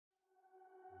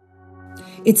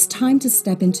It's time to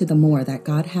step into the more that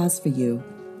God has for you.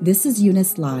 This is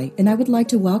Eunice Lai, and I would like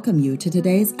to welcome you to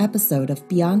today's episode of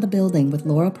Beyond the Building with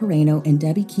Laura Pereno and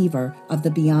Debbie Keever of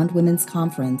the Beyond Women's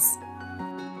Conference.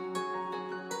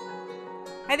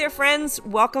 Hi there, friends.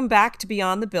 Welcome back to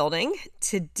Beyond the Building.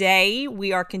 Today,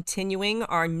 we are continuing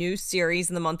our new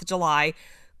series in the month of July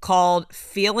called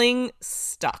Feeling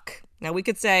Stuck. Now, we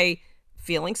could say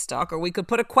feeling stuck, or we could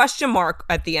put a question mark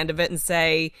at the end of it and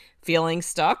say feeling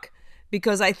stuck,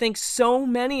 because I think so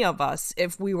many of us,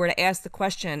 if we were to ask the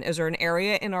question, is there an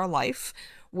area in our life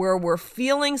where we're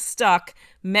feeling stuck,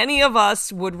 many of us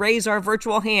would raise our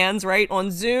virtual hands, right, on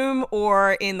Zoom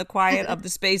or in the quiet of the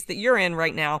space that you're in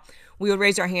right now. We would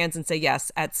raise our hands and say,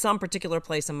 yes, at some particular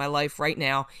place in my life right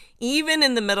now, even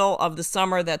in the middle of the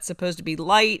summer that's supposed to be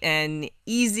light and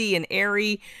easy and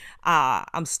airy,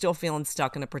 I'm still feeling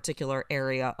stuck in a particular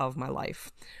area of my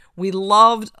life. We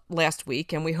loved last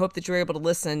week, and we hope that you were able to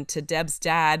listen to Deb's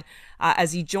dad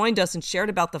as he joined us and shared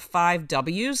about the 5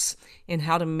 W's in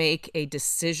how to make a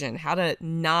decision, how to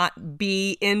not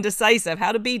be indecisive,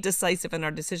 how to be decisive in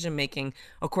our decision making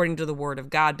according to the Word of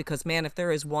God. Because, man, if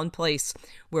there is one place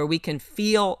where we can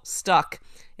feel stuck,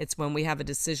 it's when we have a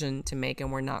decision to make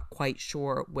and we're not quite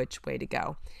sure which way to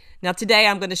go. Now, today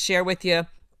I'm going to share with you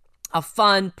a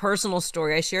fun personal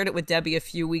story. I shared it with Debbie a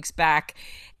few weeks back.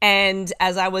 And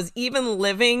as I was even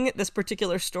living this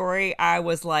particular story, I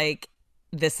was like,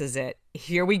 this is it.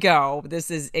 Here we go.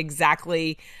 This is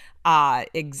exactly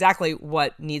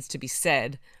what needs to be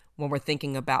said when we're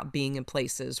thinking about being in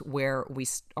places where we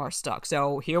are stuck.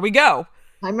 So here we go.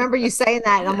 I remember you saying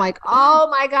that, and I'm like, oh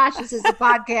my gosh, this is a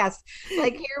podcast.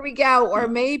 Like, here we go. Or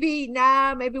maybe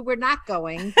we're not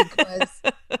going, because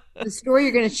the story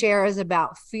you're going to share is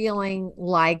about feeling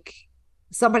like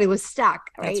somebody was stuck,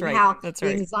 right? That's right. How That's the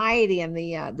right. anxiety and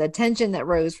the tension that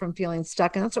rose from feeling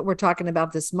stuck. And that's what we're talking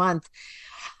about this month.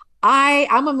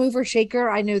 I'm a mover shaker.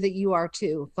 I know that you are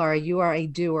too, Laura. You are a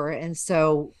doer. And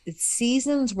so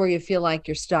seasons where you feel like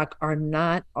you're stuck are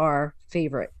not our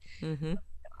favorite. Mm-hmm.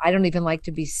 I don't even like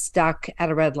to be stuck at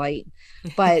a red light,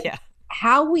 but Yeah.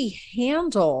 How we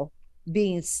handle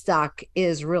being stuck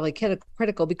is really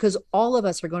critical, because all of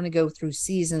us are going to go through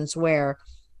seasons where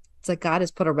it's like God has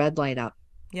put a red light up.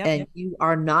 Yep. And you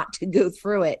are not to go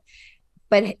through it.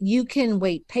 But you can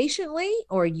wait patiently,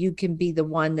 or you can be the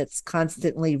one that's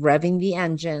constantly revving the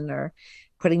engine or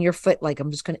putting your foot, like, I'm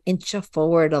just going to inch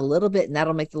forward a little bit and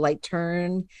that'll make the light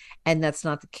turn. And that's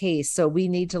not the case. So we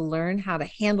need to learn how to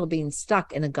handle being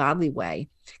stuck in a godly way.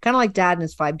 Kind of like Dad and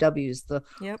his 5 W's, the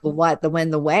what, the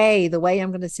when, the way I'm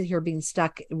going to sit here being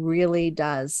stuck really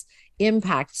does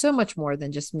impact so much more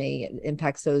than just me. It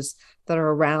impacts those that are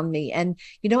around me. And,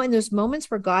 in those moments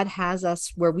where God has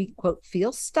us, where we, quote,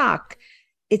 feel stuck,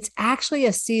 it's actually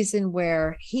a season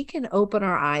where he can open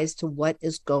our eyes to what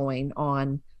is going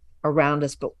on around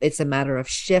us, but it's a matter of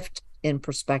shift in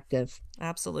perspective.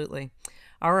 Absolutely.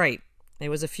 All right. It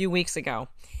was a few weeks ago,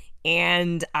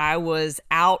 and I was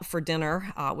out for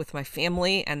dinner with my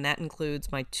family, and that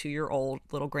includes my 2-year-old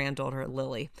little granddaughter,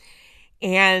 Lily.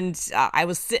 And I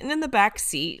was sitting in the back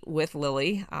seat with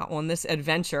Lily on this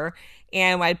adventure,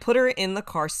 and I'd put her in the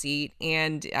car seat.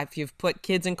 And if you've put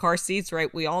kids in car seats,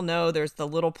 right, we all know there's the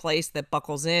little place that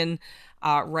buckles in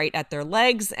right at their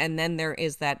legs, and then there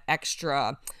is that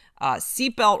extra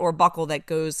seatbelt or buckle that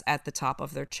goes at the top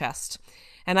of their chest.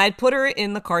 And I'd put her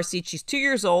in the car seat. She's 2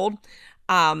 years old.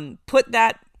 Put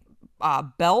that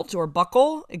belt or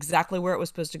buckle exactly where it was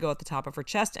supposed to go at the top of her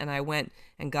chest. And I went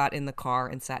and got in the car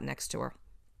and sat next to her.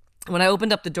 When I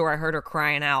opened up the door, I heard her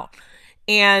crying out.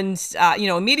 And,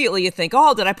 immediately you think,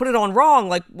 oh, did I put it on wrong?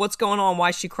 Like, what's going on? Why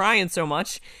is she crying so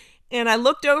much? And I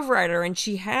looked over at her, and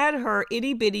she had her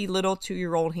itty bitty little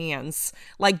 2-year-old hands,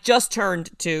 like just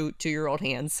turned to 2-year-old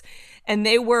hands. And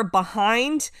they were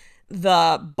behind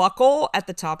the buckle at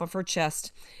the top of her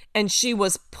chest. And she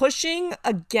was pushing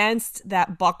against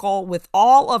that buckle with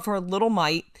all of her little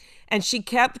might. And she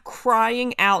kept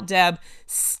crying out, Deb,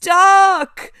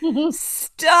 stuck,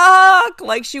 stuck.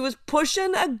 Like she was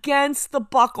pushing against the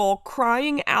buckle,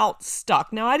 crying out,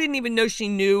 stuck. Now, I didn't even know she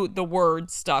knew the word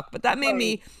stuck, but that made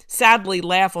me sadly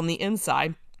laugh on the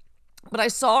inside. But I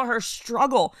saw her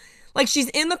struggle. Like she's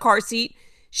in the car seat.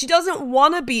 She doesn't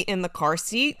want to be in the car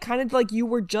seat, kind of like you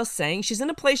were just saying. She's in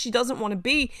a place she doesn't want to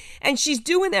be, and she's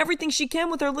doing everything she can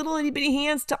with her little itty bitty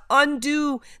hands to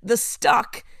undo the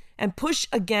stuck and push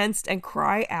against and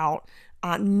cry out,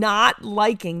 not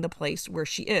liking the place where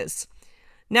she is.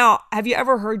 Now, have you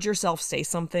ever heard yourself say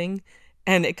something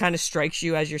and it kind of strikes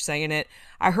you as you're saying it?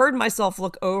 I heard myself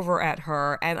look over at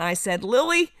her and I said,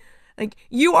 Lily, like,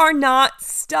 you are not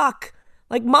stuck.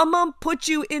 Like, Mom put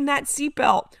you in that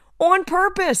seatbelt on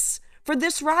purpose for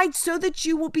this ride so that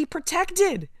you will be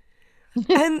protected.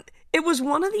 And it was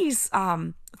one of these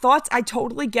thoughts. I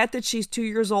totally get that she's 2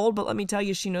 years old, but let me tell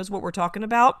you, she knows what we're talking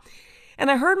about.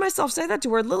 And I heard myself say that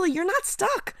to her, Lily, you're not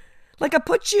stuck. Like, I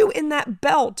put you in that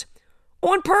belt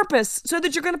on purpose so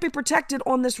that you're going to be protected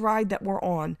on this ride that we're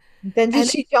on. Then did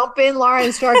she jump in, Laura,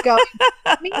 and start going,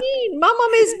 mean, my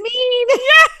mom is mean?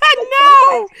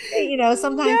 Yeah, no.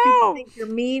 Sometimes people think you're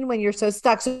mean when you're so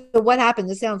stuck. So what happened?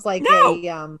 This sounds like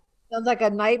a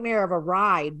nightmare of a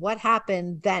ride. What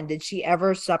happened then? Did she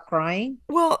ever stop crying?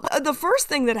 Well, the first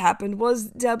thing that happened was,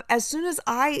 Deb, as soon as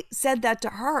I said that to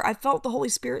her, I felt the Holy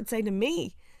Spirit say to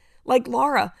me, like,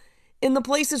 Laura, in the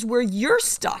places where you're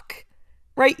stuck,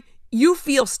 right? You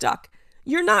feel stuck.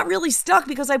 You're not really stuck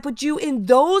because I put you in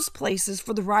those places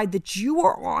for the ride that you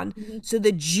are on so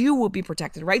that you will be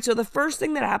protected, right? So the first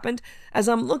thing that happened as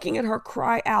I'm looking at her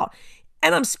cry out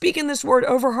and I'm speaking this word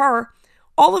over her,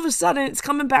 all of a sudden it's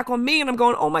coming back on me and I'm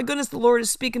going, oh my goodness, the Lord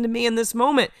is speaking to me in this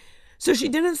moment. So she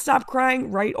didn't stop crying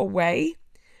right away.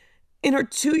 In her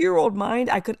 2-year-old mind,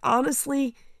 I could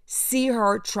honestly see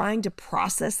her trying to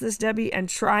process this, Debbie, and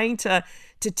trying to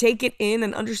take it in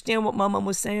and understand what my mom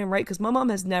was saying, right? Because my mom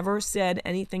has never said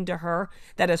anything to her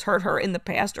that has hurt her in the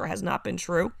past or has not been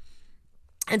true.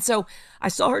 And so I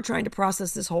saw her trying to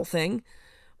process this whole thing,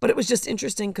 but it was just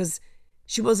interesting because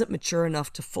she wasn't mature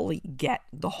enough to fully get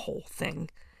the whole thing.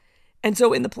 And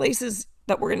so in the places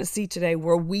that we're going to see today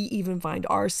where we even find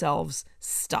ourselves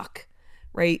stuck,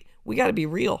 right? We got to be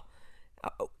real.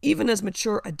 Even as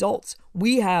mature adults,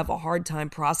 we have a hard time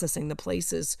processing the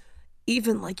places,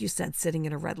 even like you said, sitting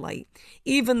at a red light,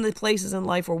 even the places in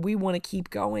life where we want to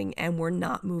keep going and we're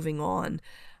not moving on.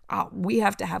 We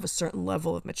have to have a certain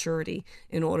level of maturity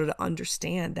in order to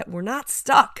understand that we're not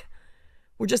stuck.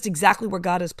 We're just exactly where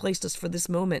God has placed us for this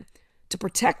moment to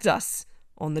protect us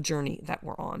on the journey that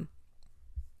we're on.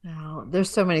 Oh, there's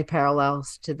so many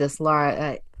parallels to this,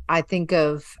 Laura. I think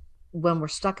of when we're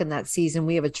stuck in that season,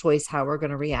 we have a choice how we're going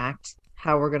to react,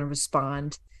 how we're going to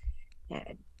respond.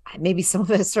 Maybe some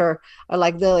of us are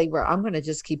like Lily, where I'm going to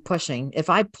just keep pushing. If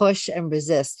I push and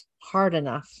resist hard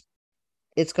enough,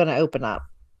 it's going to open up,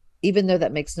 even though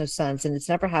that makes no sense. And it's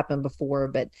never happened before,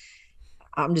 but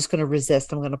I'm just going to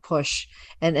resist. I'm going to push.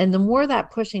 And the more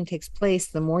that pushing takes place,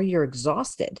 the more you're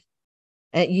exhausted.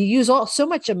 And you use so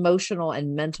much emotional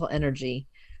and mental energy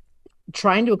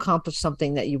trying to accomplish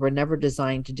something that you were never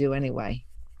designed to do anyway.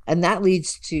 And that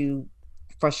leads to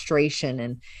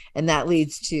frustration and that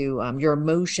leads to your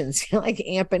emotions like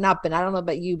amping up. And I don't know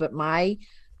about you, but my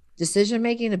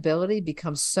decision-making ability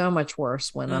becomes so much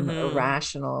worse when I'm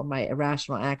irrational, my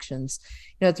irrational actions.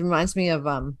 It reminds me of,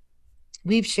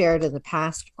 we've shared in the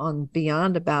past on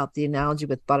Beyond about the analogy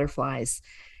with butterflies,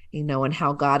 and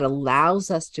how God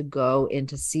allows us to go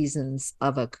into seasons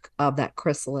of that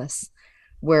chrysalis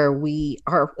where we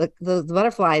are the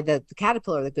butterfly, the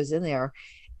caterpillar that goes in there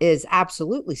is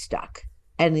absolutely stuck.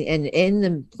 And in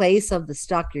the place of the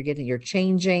stuck, you're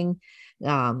changing,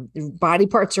 body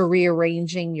parts are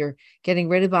rearranging, you're getting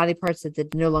rid of body parts that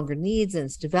it no longer needs, and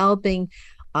it's developing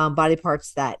body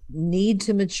parts that need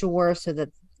to mature so that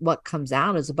what comes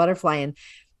out is a butterfly. And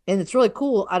it's really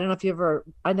cool. I don't know if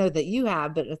I know that you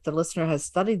have, but if the listener has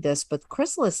studied this, but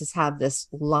chrysalises have this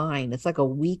line. It's like a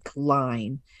weak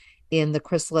line in the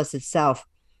chrysalis itself.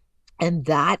 And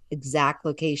that exact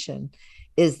location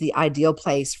is the ideal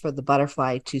place for the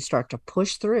butterfly to start to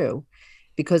push through,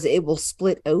 because it will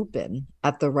split open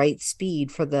at the right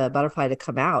speed for the butterfly to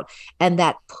come out. And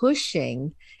that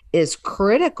pushing is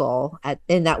critical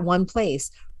in that one place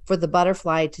for the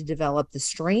butterfly to develop the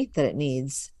strength that it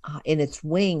needs in its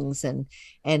wings. And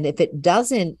if it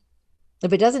doesn't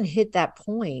hit that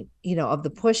point, of the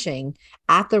pushing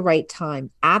at the right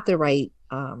time, at the right,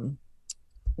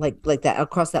 like that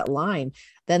across that line,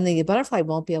 then the butterfly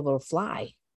won't be able to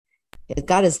fly.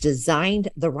 God has designed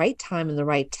the right time and the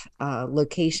right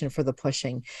location for the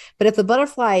pushing. But if the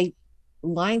butterfly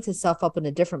lines itself up in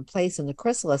a different place in the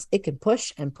chrysalis, it can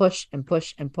push and push and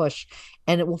push and push,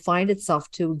 and it will find itself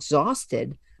too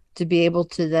exhausted to be able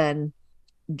to then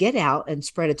get out and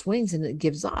spread its wings, and it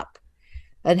gives up.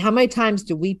 And how many times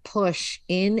do we push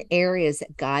in areas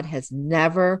that God has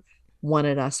never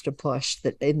wanted us to push,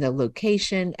 that in the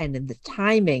location and in the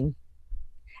timing,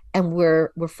 and we're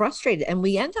frustrated and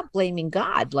we end up blaming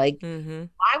God, like,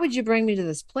 why would you bring me to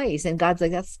this place? And God's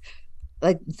like, that's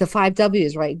like the 5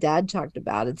 W's, right? Dad talked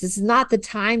about it. This is not the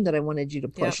time that I wanted you to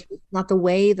push. Yep. It's not the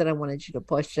way that I wanted you to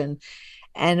push.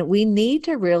 And we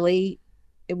really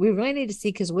need to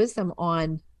seek his wisdom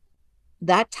on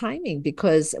that timing,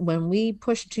 because when we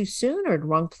push too soon or in the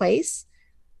wrong place,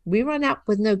 We run out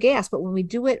with no gas. But when we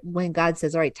do it, when God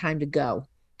says, all right, time to go,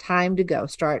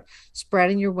 start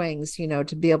spreading your wings,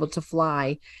 to be able to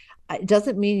fly. It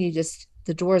doesn't mean you just,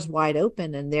 the door is wide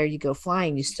open and there you go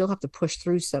flying. You still have to push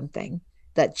through something,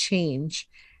 that change.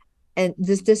 And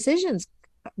the decisions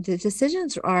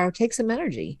take some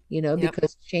energy, Yep.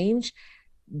 because change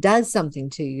does something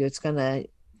to you.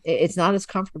 It's not as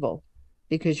comfortable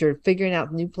because you're figuring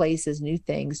out new places, new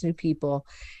things, new people.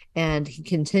 And he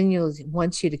continually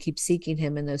wants you to keep seeking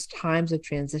him in those times of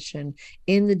transition,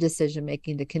 in the decision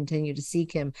making, to continue to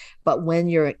seek him. But when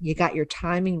you got your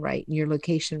timing right and your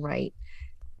location right,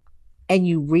 and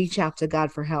you reach out to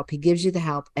God for help, he gives you the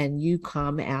help and you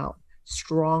come out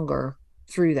stronger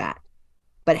through that.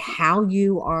 But how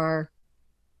you are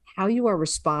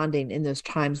responding in those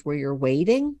times where you're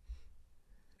waiting,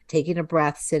 taking a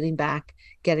breath, sitting back,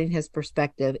 getting his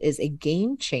perspective is a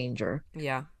game changer.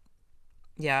 Yeah.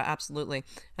 Yeah, absolutely.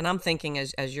 And I'm thinking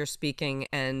as you're speaking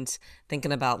and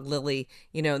thinking about Lily,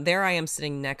 there I am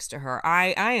sitting next to her.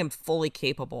 I am fully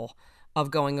capable of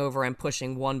going over and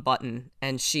pushing one button,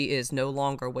 and she is no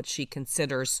longer what she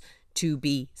considers to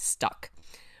be stuck.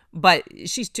 But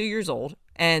she's 2 years old,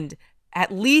 and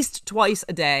at least twice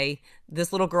a day,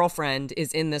 this little girlfriend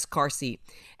is in this car seat.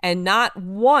 And not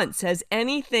once has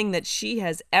anything that she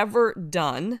has ever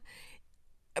done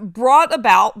brought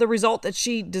about the result that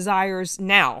she desires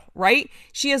now, right?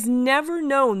 She has never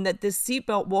known that this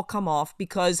seatbelt will come off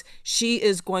because she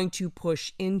is going to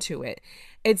push into it.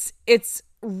 It's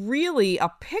really a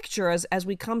picture as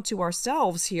we come to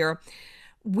ourselves here.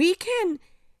 We can,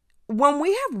 when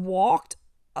we have walked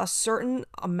a certain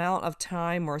amount of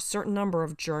time or a certain number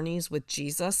of journeys with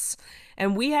Jesus,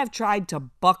 and we have tried to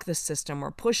buck the system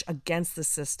or push against the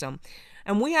system,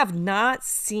 and we have not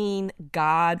seen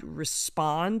God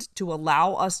respond to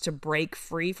allow us to break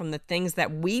free from the things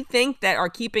that we think that are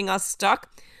keeping us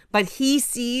stuck, but he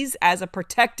sees as a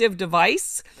protective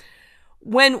device.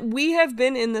 When we have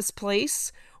been in this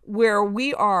place where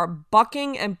we are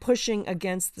bucking and pushing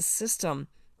against the system,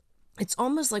 it's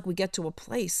almost like we get to a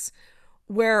place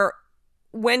where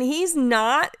when he's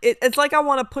not, it's like I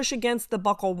want to push against the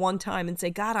buckle one time and say,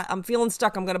 God, I'm feeling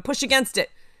stuck. I'm going to push against it.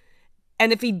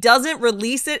 And if he doesn't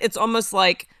release it, it's almost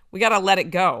like we got to let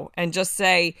it go and just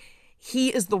say, he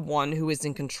is the one who is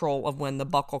in control of when the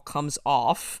buckle comes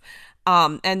off.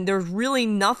 And there's really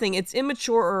nothing, it's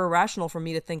immature or irrational for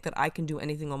me to think that I can do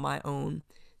anything on my own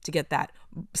to get that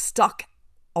stuck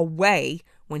away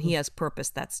when he has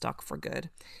purposed that stuck for good.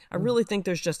 I really think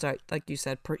there's just like you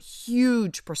said,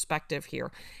 huge perspective here.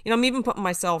 I'm even putting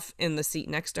myself in the seat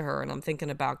next to her and I'm thinking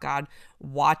about God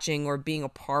watching or being a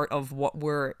part of what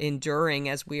we're enduring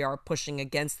as we are pushing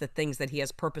against the things that he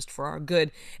has purposed for our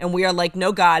good. And we are like,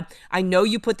 no, God, I know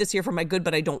you put this here for my good,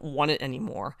 but I don't want it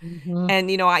anymore. Mm-hmm.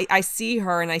 And, I see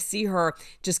her and I see her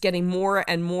just getting more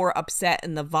and more upset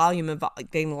and the volume of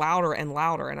getting louder and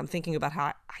louder. And I'm thinking about how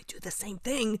I do the same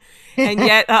thing. And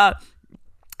yet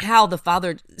how the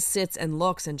Father sits and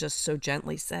looks and just so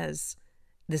gently says,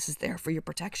 this is there for your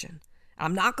protection.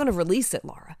 I'm not going to release it,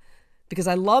 Laura, because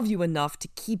I love you enough to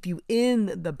keep you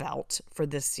in the belt for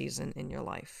this season in your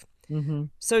life. Mm-hmm.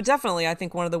 So definitely, I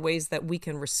think one of the ways that we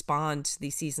can respond to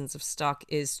these seasons of stuck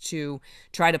is to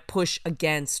try to push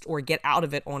against or get out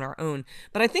of it on our own.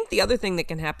 But I think the other thing that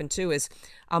can happen too is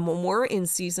when we're in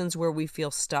seasons where we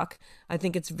feel stuck, I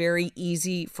think it's very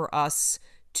easy for us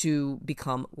to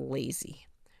become lazy.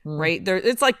 Right?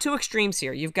 It's like two extremes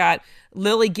here. You've got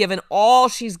Lily giving all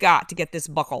she's got to get this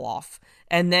buckle off.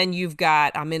 And then you've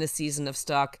got, I'm in a season of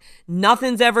stuck.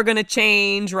 Nothing's ever going to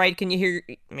change, right? Can you hear,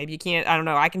 maybe you can't, I don't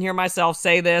know. I can hear myself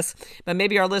say this, but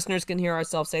maybe our listeners can hear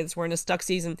ourselves say this. We're in a stuck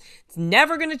season. It's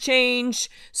never going to change.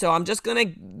 So I'm just going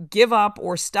to give up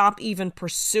or stop even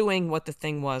pursuing what the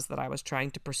thing was that I was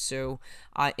trying to pursue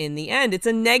in the end. It's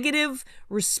a negative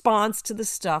response to the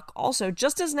stuck. Also,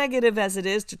 just as negative as it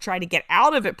is to try to get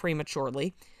out of it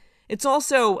prematurely, it's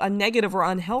also a negative or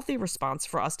unhealthy response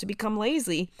for us to become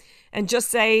lazy and just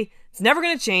say, it's never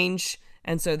going to change.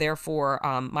 And so therefore,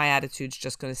 my attitude's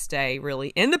just going to stay really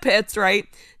in the pits, right?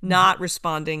 Not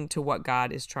responding to what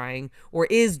God is trying or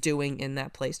is doing in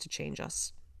that place to change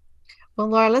us. Well,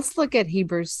 Laura, let's look at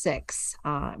Hebrews 6.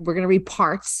 We're going to read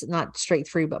parts, not straight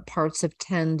through, but parts of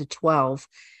 10 to 12.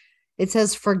 It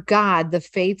says, for God, the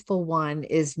faithful one,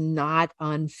 is not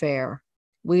unfair.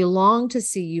 We long to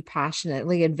see you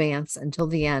passionately advance until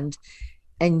the end,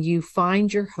 and you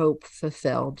find your hope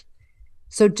fulfilled.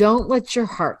 So don't let your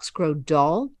hearts grow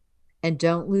dull, and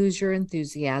don't lose your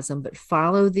enthusiasm, but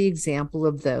follow the example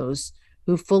of those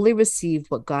who fully received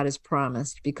what God has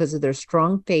promised because of their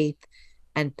strong faith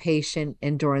and patient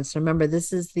endurance. Remember,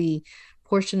 this is the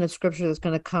portion of scripture that's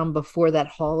going to come before that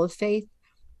hall of faith.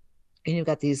 And you've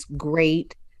got these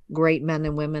great, great men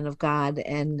and women of God,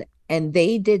 and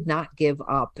they did not give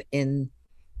up in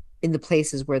the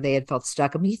places where they had felt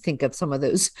stuck. I mean, you think of some of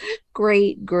those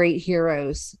great, great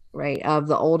heroes, right, of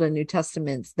the Old and New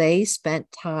Testaments. They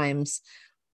spent times,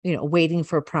 waiting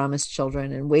for promised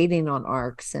children and waiting on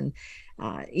arks and,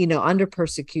 under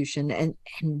persecution.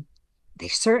 And they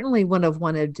certainly wouldn't have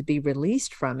wanted to be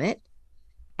released from it.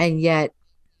 And yet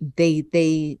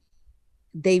they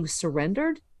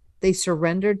surrendered. They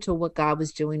surrendered to what God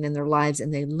was doing in their lives,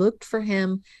 and they looked for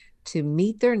him to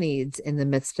meet their needs in the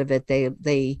midst of it.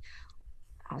 They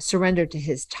surrendered to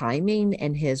his timing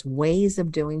and his ways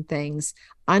of doing things,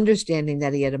 understanding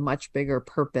that he had a much bigger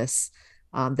purpose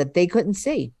that they couldn't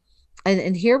see.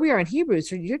 And here we are in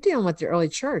Hebrews. You're dealing with the early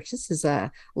church. This is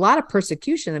a lot of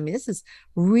persecution. I mean, this is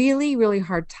really, really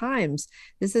hard times.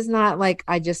 This is not like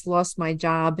I just lost my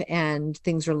job and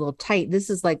things are a little tight. This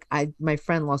is like my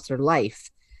friend lost their life,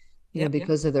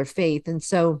 because of their faith. And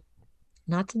so,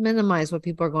 not to minimize what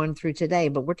people are going through today,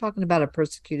 but we're talking about a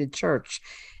persecuted church.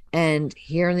 And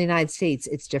here in the United States,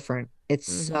 it's different.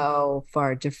 It's so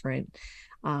far different.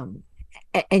 And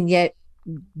yet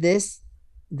this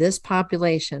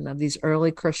population of these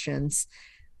early Christians,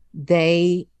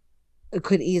 they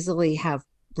could easily have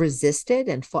resisted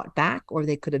and fought back, or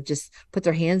they could have just put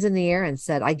their hands in the air and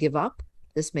said, I give up.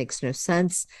 This makes no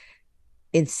sense.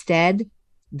 Instead,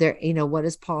 what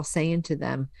is Paul saying to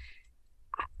them?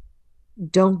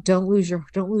 Don't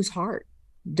lose heart.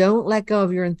 Don't let go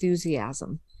of your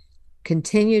enthusiasm.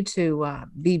 Continue to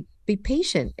be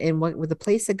patient in with the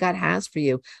place that God has for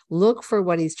you. Look for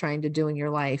what he's trying to do in your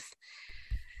life.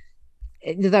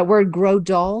 That word grow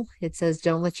dull, it says,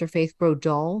 don't let your faith grow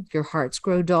dull. Your hearts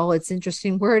grow dull. It's an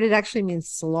interesting word. It actually means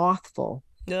slothful.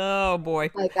 Oh boy.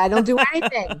 Like, I don't do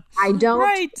anything. I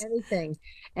don't do anything.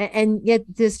 And yet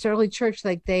this early church,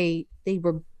 like they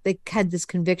had this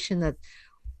conviction that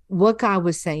what God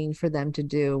was saying for them to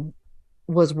do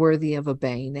was worthy of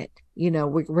obeying it.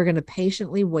 We're going to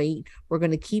patiently wait. We're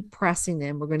going to keep pressing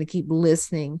in. We're going to keep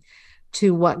listening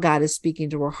to what God is speaking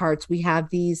to our hearts. We have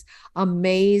these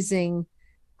amazing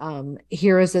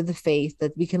heroes of the faith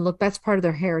that we can look, that's part of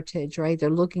their heritage, right? They're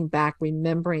looking back,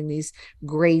 remembering these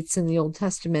greats in the Old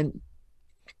Testament.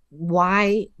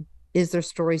 Why is their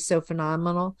story so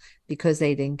phenomenal? Because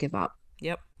they didn't give up.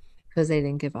 Yep. Because they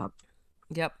didn't give up.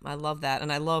 Yep, I love that.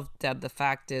 And I love, Deb, the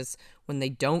fact is when they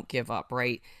don't give up,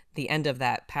 right? The end of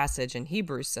that passage in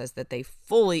Hebrews says that they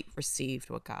fully received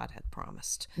what God had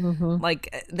promised.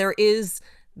 Like there is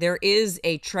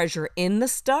a treasure in the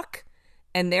stuck,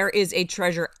 and there is a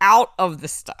treasure out of the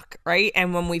stuck, right?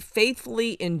 And when we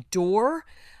faithfully endure,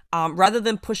 rather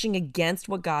than pushing against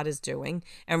what God is doing,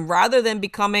 and rather than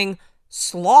becoming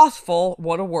slothful,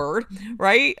 what a word,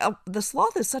 right? The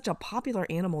sloth is such a popular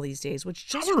animal these days, which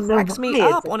just cracks me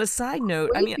up. On a side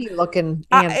note, I mean, looking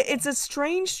it's a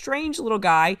strange little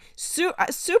guy,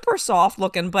 super soft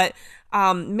looking, but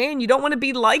man, you don't want to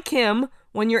be like him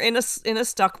when you're in a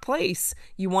stuck place.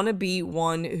 You want to be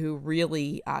one who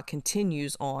really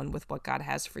continues on with what God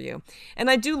has for you. And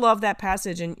I do love that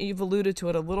passage, and you've alluded to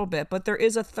it a little bit, but there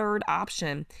is a third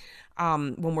option.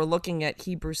 When we're looking at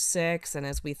Hebrews 6, and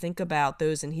as we think about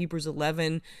those in Hebrews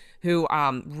 11 who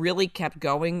really kept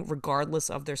going regardless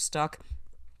of their stuck,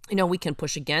 we can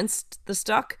push against the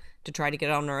stuck to try to get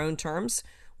on our own terms.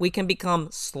 We can become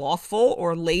slothful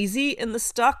or lazy in the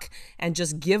stuck and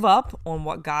just give up on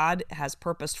what God has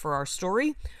purposed for our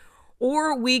story.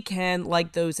 Or we can,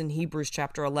 like those in Hebrews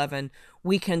chapter 11,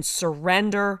 we can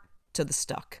surrender to the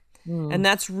stuck. And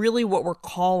that's really what we're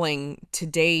calling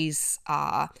today's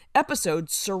episode,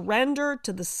 surrender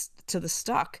to the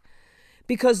stuck.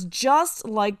 Because just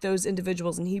like those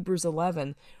individuals in Hebrews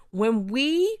 11, when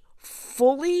we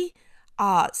fully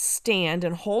stand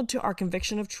and hold to our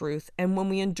conviction of truth, and when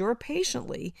we endure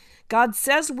patiently, God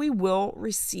says we will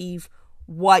receive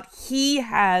what he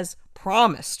has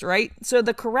promised, right? So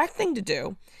the correct thing to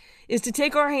do is to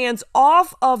take our hands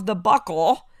off of the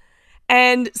buckle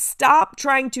and stop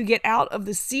trying to get out of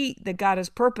the seat that God has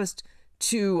purposed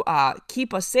to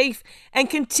keep us safe, and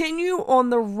continue on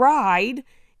the ride,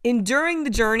 enduring the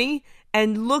journey,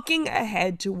 and looking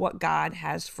ahead to what God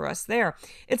has for us there.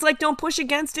 It's like, don't push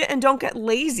against it and don't get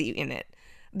lazy in it.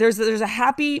 There's a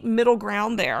happy middle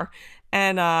ground there.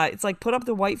 And it's like, put up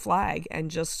the white flag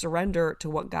and just surrender to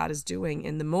what God is doing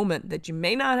in the moment that you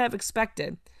may not have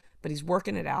expected, but he's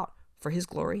working it out for his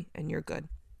glory and your good.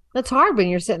 That's hard when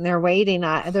you're sitting there waiting.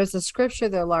 There's a scripture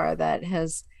there, Laura, that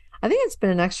I think it's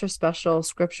been an extra special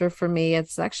scripture for me.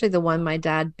 It's actually the one my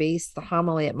dad based the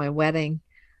homily at my wedding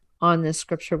on this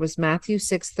scripture was Matthew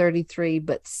 6:33,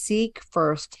 but seek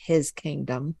first his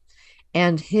kingdom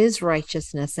and his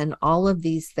righteousness, and all of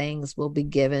these things will be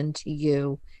given to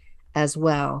you as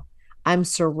well. I'm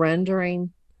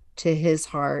surrendering to his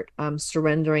heart. I'm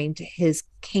surrendering to his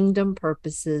kingdom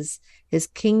purposes, his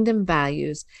kingdom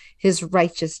values, his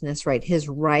righteousness, right? His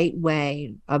right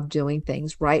way of doing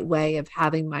things, right way of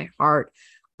having my heart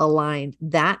aligned.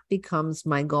 That becomes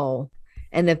my goal.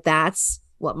 And if that's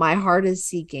what my heart is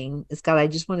seeking, is God, I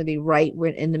just want to be right.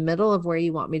 We're in the middle of where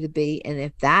you want me to be. And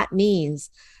if that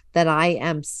means that I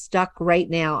am stuck right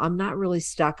now, I'm not really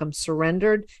stuck. I'm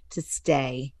surrendered to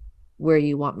stay where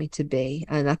you want me to be.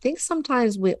 And I think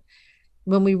sometimes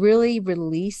when we really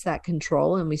release that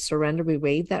control and we surrender, we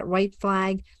wave that right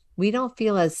flag, we don't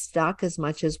feel as stuck as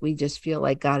much as we just feel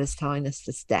like God is telling us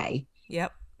to stay.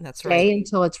 Yep, that's Stay right.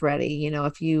 until it's ready. You know,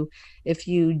 if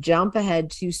you jump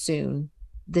ahead too soon,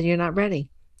 then you're not ready.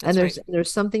 That's And right.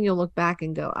 there's something you'll look back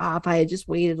and go, if I had just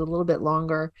waited a little bit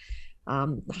longer.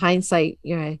 Hindsight,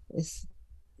 is,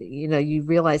 you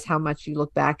realize how much you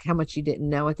look back, how much you didn't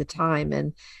know at the time.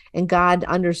 And God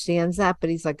understands that, but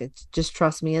he's like, just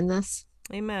trust me in this.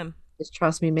 Amen. Just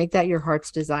trust me. Make that your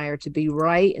heart's desire to be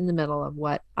right in the middle of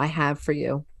what I have for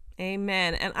you.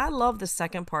 Amen. And I love the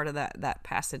second part of that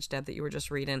passage, Deb, that you were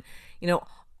just reading.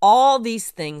 All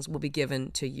these things will be given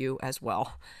to you as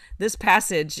well. This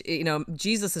passage,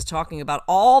 Jesus is talking about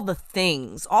all the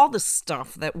things, all the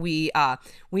stuff that we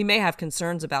may have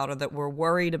concerns about, or that we're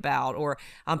worried about. Or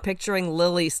I'm picturing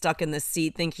Lily stuck in this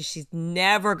seat thinking she's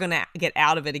never going to get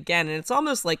out of it again. And it's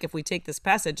almost like, if we take this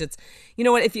passage, it's,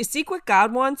 if you seek what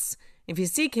God wants, if you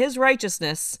seek his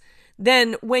righteousness,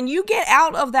 then when you get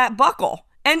out of that buckle,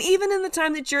 and even in the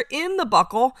time that you're in the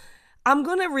buckle, I'm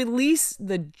going to release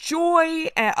the joy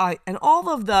and all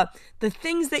of the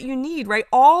things that you need, right?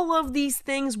 All of these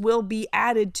things will be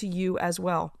added to you as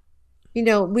well.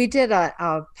 We did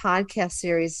a podcast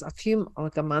series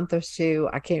like a month or two.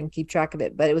 I can't even keep track of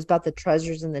it, but it was about the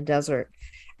treasures in the desert.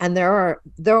 And there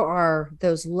are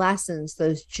those lessons,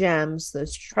 those gems,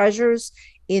 those treasures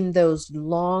in those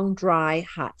long, dry,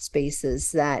 hot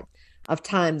spaces of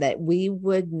time that we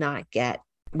would not get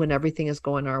when everything is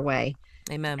going our way.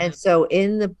 Amen. And so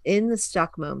in the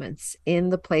stuck moments, in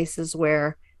the places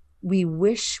where we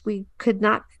wish we could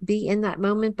not be in that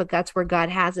moment, but that's where God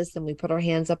has us, and we put our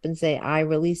hands up and say, I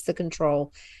release the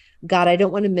control. God, I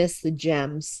don't want to miss the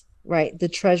gems, right? The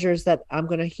treasures that I'm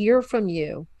going to hear from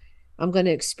you. I'm going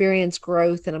to experience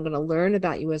growth, and I'm going to learn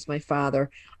about you as my Father.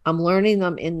 I'm learning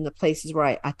them in the places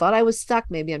where I thought I was stuck.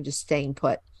 Maybe I'm just staying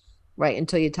put, right,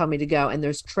 until you tell me to go. And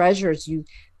there's treasures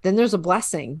then there's a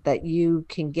blessing that you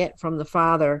can get from the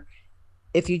Father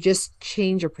if you just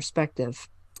change your perspective.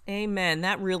 Amen.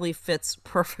 That really fits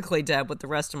perfectly, Deb, with the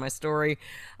rest of my story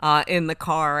in the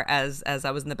car as I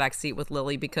was in the back seat with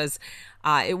Lily, because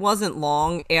it wasn't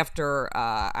long after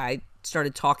I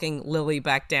started talking Lily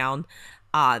back down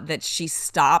that she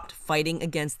stopped fighting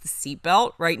against the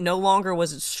seatbelt, right? No longer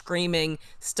was it screaming,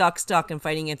 stuck, and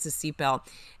fighting against the seatbelt.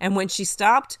 And when she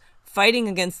stopped fighting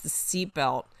against the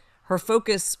seatbelt, her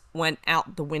focus went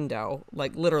out the window.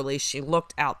 Like, literally, she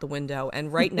looked out the window,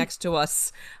 and right next to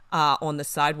us on the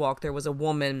sidewalk, there was a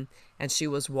woman, and she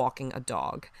was walking a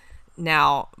dog.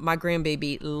 Now, my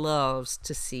grandbaby loves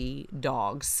to see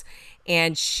dogs,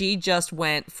 and she just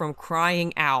went from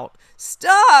crying out,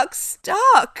 stuck,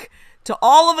 to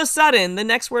all of a sudden, the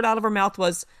next word out of her mouth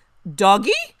was,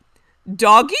 doggy?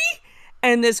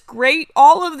 And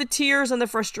all of the tears and the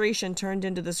frustration turned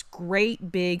into this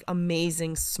great, big,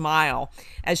 amazing smile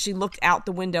as she looked out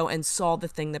the window and saw the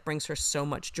thing that brings her so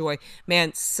much joy.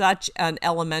 Man, such an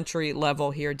elementary level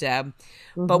here, Deb.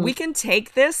 Mm-hmm. But we can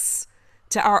take this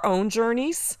to our own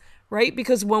journeys, right?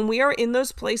 Because when we are in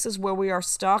those places where we are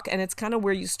stuck, and it's kind of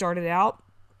where you started out,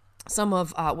 some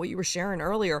of what you were sharing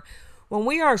earlier, when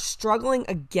we are struggling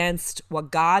against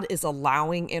what God is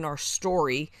allowing in our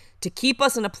story to keep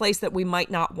us in a place that we might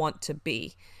not want to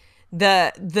be,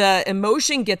 the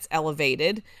emotion gets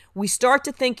elevated. We start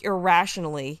to think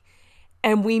irrationally,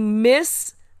 and we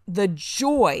miss the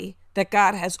joy that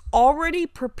God has already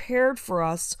prepared for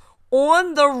us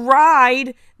on the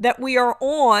ride that we are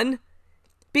on,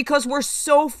 because we're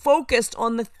so focused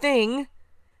on the thing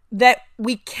that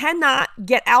we cannot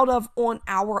get out of on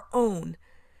our own.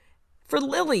 For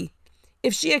Lily,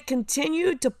 if she had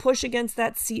continued to push against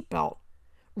that seatbelt,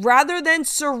 rather than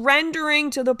surrendering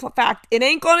to the fact, it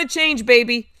ain't going to change,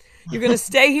 baby. You're going to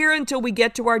stay here until we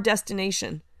get to our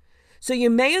destination. So you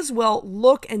may as well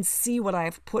look and see what I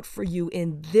have put for you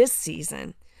in this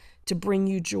season to bring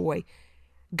you joy.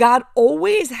 God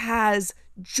always has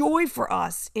joy for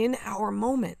us in our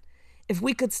moment. If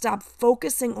we could stop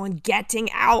focusing on getting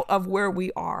out of where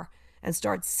we are and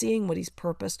start seeing what he's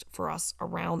purposed for us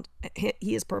around,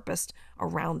 he has purposed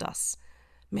around us,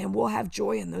 man, we'll have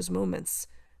joy in those moments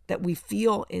that we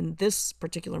feel in this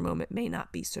particular moment may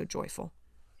not be so joyful.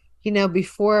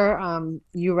 Before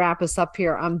you wrap us up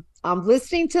here, I'm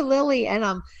listening to Lily, and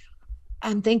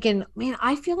I'm thinking, man,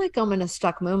 I feel like I'm in a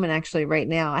stuck moment actually right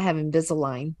now. I have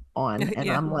Invisalign on, and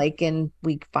Yeah. I'm like in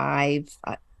week 5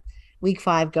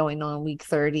 going on week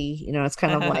 30. It's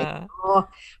kind of like, oh,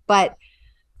 but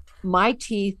my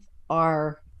teeth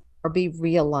are being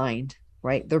realigned,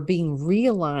 right? They're being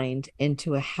realigned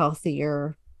into a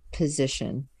healthier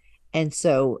position. And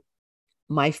so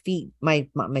my teeth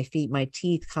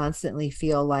constantly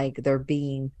feel like they're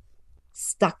being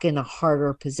stuck in a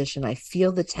harder position. I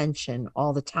feel the tension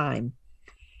all the time.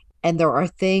 And there are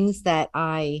things that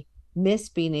I miss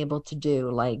being able to do,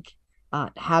 like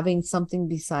having something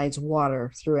besides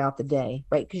water throughout the day,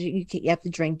 right? Because you have to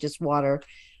drink just water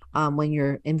when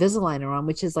you're Invisalign on,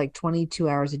 which is like 22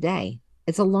 hours a day.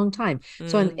 It's a long time.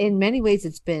 So in many ways,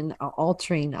 it's been an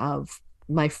altering of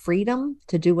my freedom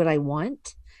to do what I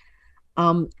want.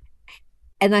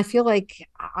 And I feel like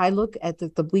I look at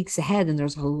the weeks ahead, and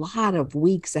there's a lot of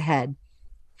weeks ahead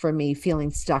for me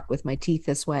feeling stuck with my teeth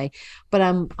this way. But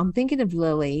I'm thinking of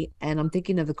Lily, and I'm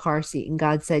thinking of the car seat, and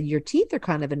God said, your teeth are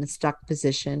kind of in a stuck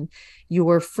position.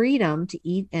 Your freedom to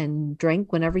eat and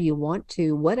drink whenever you want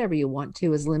to, whatever you want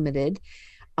to, is limited.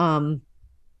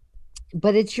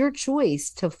 But it's your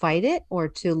choice to fight it or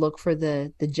to look for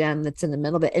the gem that's in the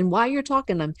middle of it. And while you're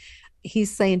talking,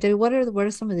 he's saying, Debbie, what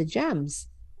are some of the gems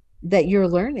that you're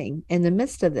learning in the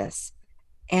midst of this?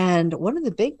 And one of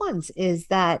the big ones is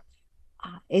that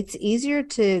it's easier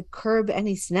to curb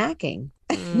any snacking.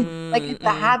 Like it's a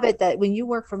habit that when you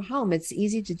work from home, it's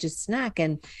easy to just snack.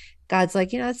 And God's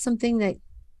like, that's something that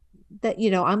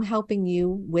I'm helping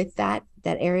you with that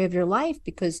area of your life,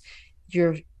 because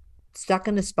you're stuck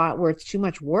in a spot where it's too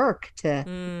much work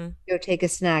to go take a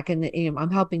snack. And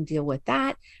I'm helping deal with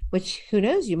that, which, who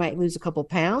knows, you might lose a couple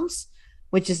pounds,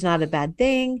 which is not a bad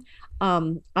thing.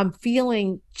 I'm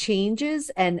feeling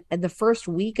changes, and the first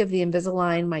week of the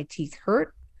Invisalign, my teeth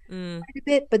hurt quite a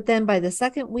bit, but then by the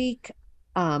second week,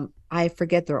 I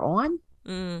forget they're on.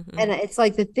 And it's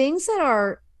like the things that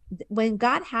are, when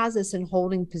God has us in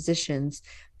holding positions,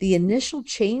 the initial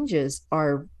changes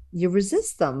are, you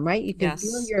resist them, right? You can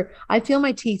feel I feel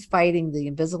my teeth fighting the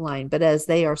Invisalign, but as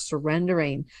they are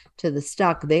surrendering to the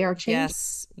stuck, they are changing.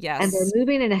 Yes. And they're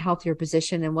moving in a healthier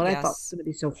position. And what I thought was going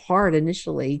to be so hard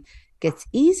initially gets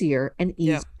easier and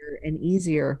easier and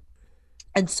easier.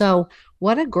 And so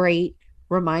what a great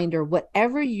reminder,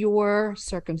 whatever your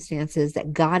circumstances,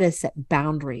 that God has set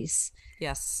boundaries.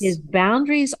 Yes. His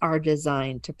boundaries are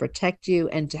designed to protect you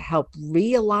and to help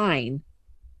realign.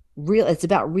 It's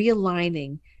about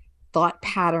realigning thought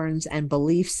patterns and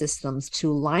belief systems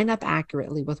to line up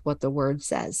accurately with what the word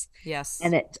says. Yes.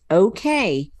 And it's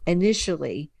okay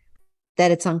initially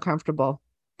that it's uncomfortable,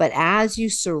 but as you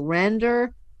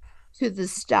surrender to the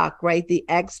stuck, right, the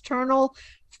external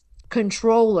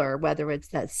controller, whether it's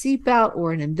that seatbelt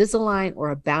or an Invisalign or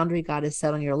a boundary God has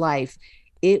set on your life,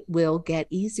 it will get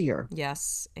easier.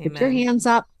 Yes. Amen. Put your hands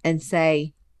up and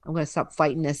say, I'm going to stop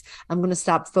fighting this. I'm going to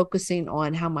stop focusing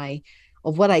on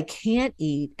of what I can't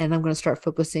eat, and I'm going to start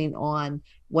focusing on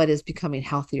what is becoming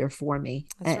healthier for me.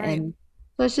 That's right. And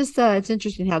so it's just it's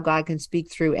interesting how God can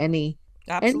speak through any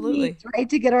Absolutely right,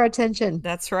 to get our attention.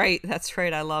 That's right.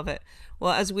 I love it.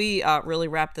 Well, as we really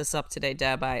wrap this up today,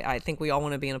 Deb, I think we all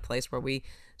want to be in a place where we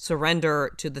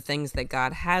surrender to the things that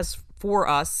God has for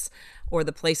us, or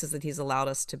the places that he's allowed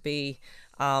us to be,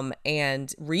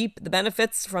 and reap the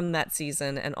benefits from that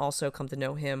season, and also come to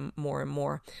know him more and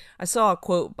more. I saw a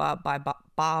quote by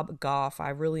Bob Goff. I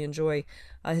really enjoy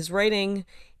his writing,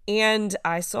 and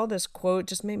I saw this quote,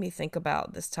 just made me think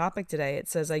about this topic today. It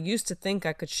says, I used to think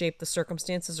I could shape the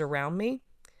circumstances around me,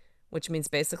 which means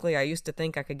basically I used to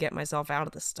think I could get myself out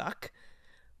of the stuck,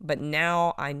 but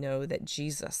now I know that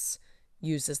Jesus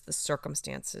uses the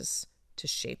circumstances to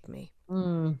shape me,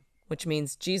 which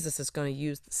means Jesus is going to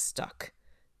use the stuck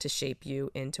to shape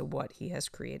you into what he has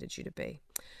created you to be.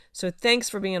 So thanks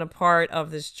for being a part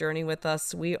of this journey with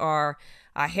us. We are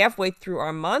halfway through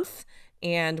our month,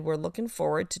 and we're looking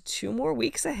forward to 2 more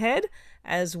weeks ahead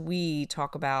as we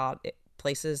talk about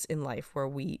places in life where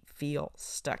we feel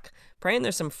stuck. Praying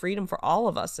there's some freedom for all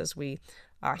of us as we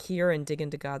hear and dig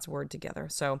into God's word together.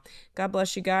 So God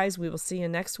bless you guys. We will see you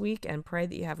next week, and pray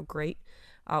that you have a great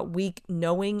week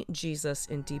knowing Jesus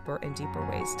in deeper and deeper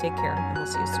ways. Take care, and we'll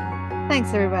see you soon.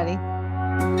 Thanks, everybody.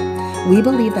 We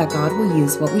believe that God will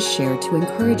use what was shared to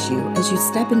encourage you as you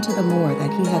step into the more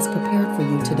that He has prepared for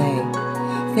you today.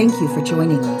 Thank you for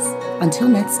joining us. Until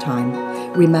next time,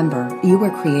 remember, you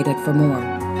were created for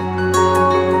more.